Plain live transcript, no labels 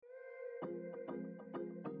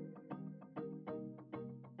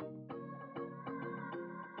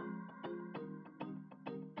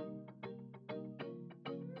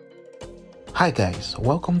Hi guys,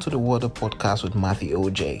 welcome to the Water Podcast with Matthew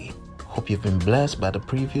OJ. Hope you've been blessed by the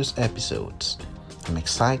previous episodes. I'm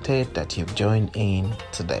excited that you've joined in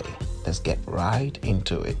today. Let's get right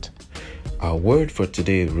into it. Our word for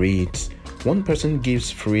today reads, one person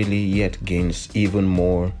gives freely yet gains even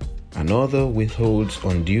more. Another withholds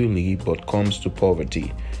unduly but comes to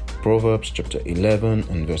poverty. Proverbs chapter 11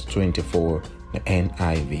 and verse 24, the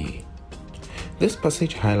NIV. This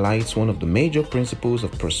passage highlights one of the major principles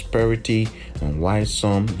of prosperity and why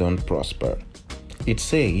some don't prosper. It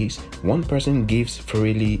says, one person gives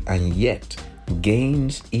freely and yet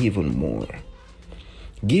gains even more.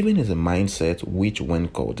 Giving is a mindset which, when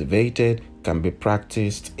cultivated, can be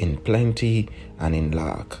practiced in plenty and in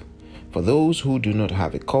lack. For those who do not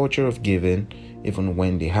have a culture of giving, even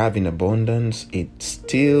when they have in abundance, it's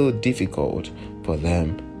still difficult for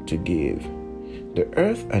them to give. The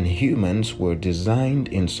earth and humans were designed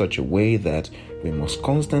in such a way that we must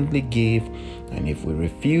constantly give, and if we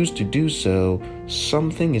refuse to do so,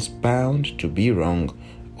 something is bound to be wrong,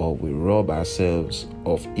 or we rob ourselves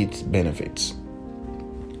of its benefits.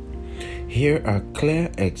 Here are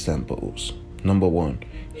clear examples. Number 1,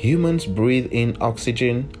 humans breathe in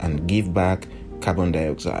oxygen and give back carbon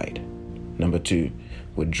dioxide. Number 2,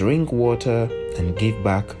 we drink water and give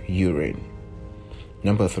back urine.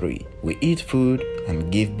 Number 3, we eat food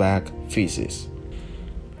and give back feces.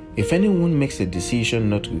 If anyone makes a decision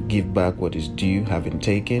not to give back what is due having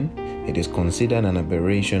taken, it is considered an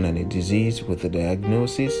aberration and a disease with a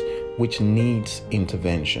diagnosis which needs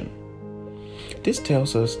intervention. This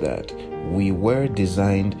tells us that we were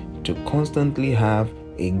designed to constantly have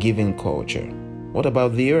a giving culture. What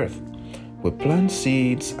about the earth? We plant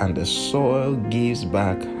seeds and the soil gives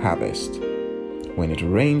back harvest. When it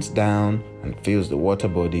rains down and fills the water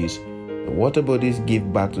bodies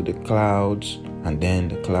give back to the clouds, and then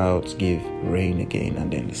the clouds give rain again,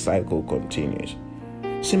 and then the cycle continues.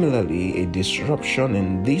 Similarly, a disruption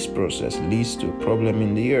in this process leads to a problem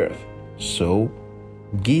in the earth. So,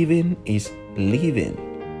 giving is living,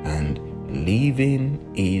 and living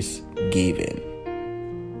is giving.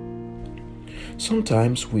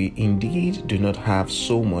 Sometimes we indeed do not have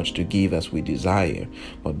so much to give as we desire,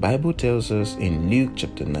 but Bible tells us in Luke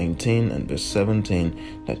chapter 19 and verse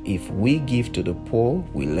 17 that if we give to the poor,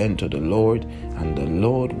 we lend to the Lord, and the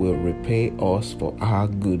Lord will repay us for our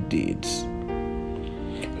good deeds.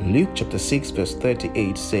 Luke chapter 6 verse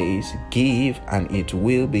 38 says, give and it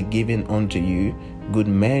will be given unto you, good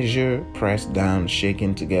measure, pressed down,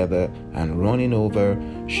 shaken together, and running over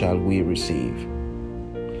shall we receive.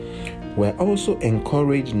 We're also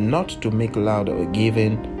encouraged not to make loud our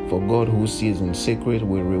giving, for God who sees in secret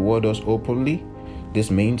will reward us openly.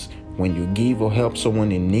 This means when you give or help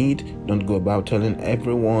someone in need, don't go about telling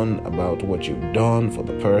everyone about what you've done for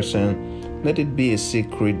the person. Let it be a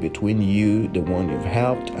secret between you, the one you've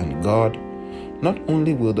helped, and God. Not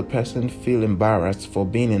only will the person feel embarrassed for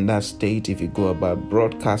being in that state if you go about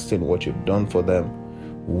broadcasting what you've done for them,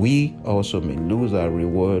 we also may lose our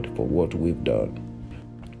reward for what we've done.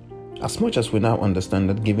 As much as we now understand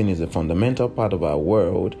that giving is a fundamental part of our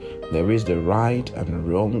world, there is the right and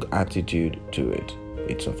wrong attitude to it.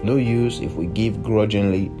 It's of no use if we give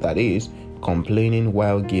grudgingly, that is, complaining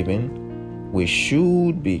while giving. We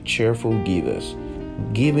should be cheerful givers.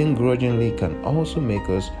 Giving grudgingly can also make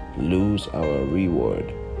us lose our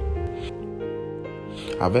reward.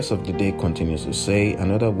 Our verse of the day continues to say,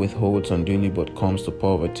 another withholds unduly but comes to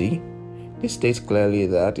poverty. This states clearly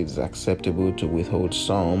that it is acceptable to withhold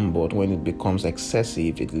some, but when it becomes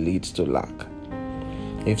excessive, it leads to lack.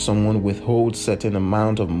 If someone withholds certain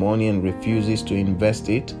amount of money and refuses to invest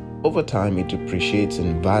it, over time it depreciates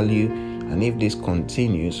in value, and if this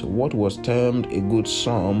continues, what was termed a good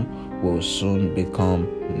sum will soon become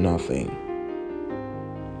nothing.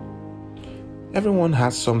 Everyone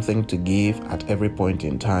has something to give at every point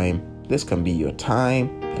in time. This can be your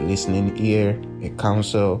time, a listening ear, a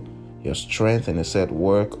counsel, your strength in a set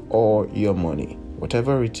work, or your money.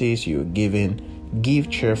 Whatever it is you're giving, give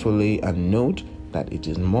cheerfully and note that it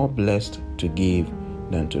is more blessed to give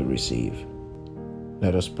than to receive.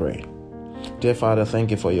 Let us pray. Dear Father, thank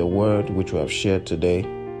you for your word which we have shared today.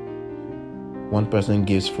 One person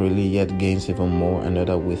gives freely yet gains even more,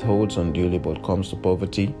 another withholds unduly but comes to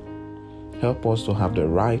poverty. Help us to have the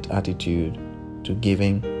right attitude to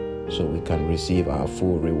giving so we can receive our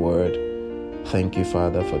full reward. Thank you,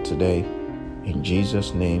 Father, for today. In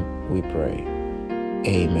Jesus' name we pray.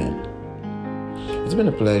 Amen. It's been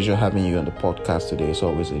a pleasure having you on the podcast today. It's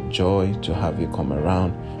always a joy to have you come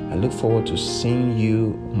around. I look forward to seeing you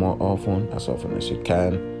more often as you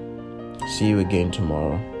can. See you again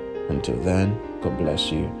tomorrow. Until then, God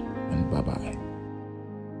bless you and bye-bye.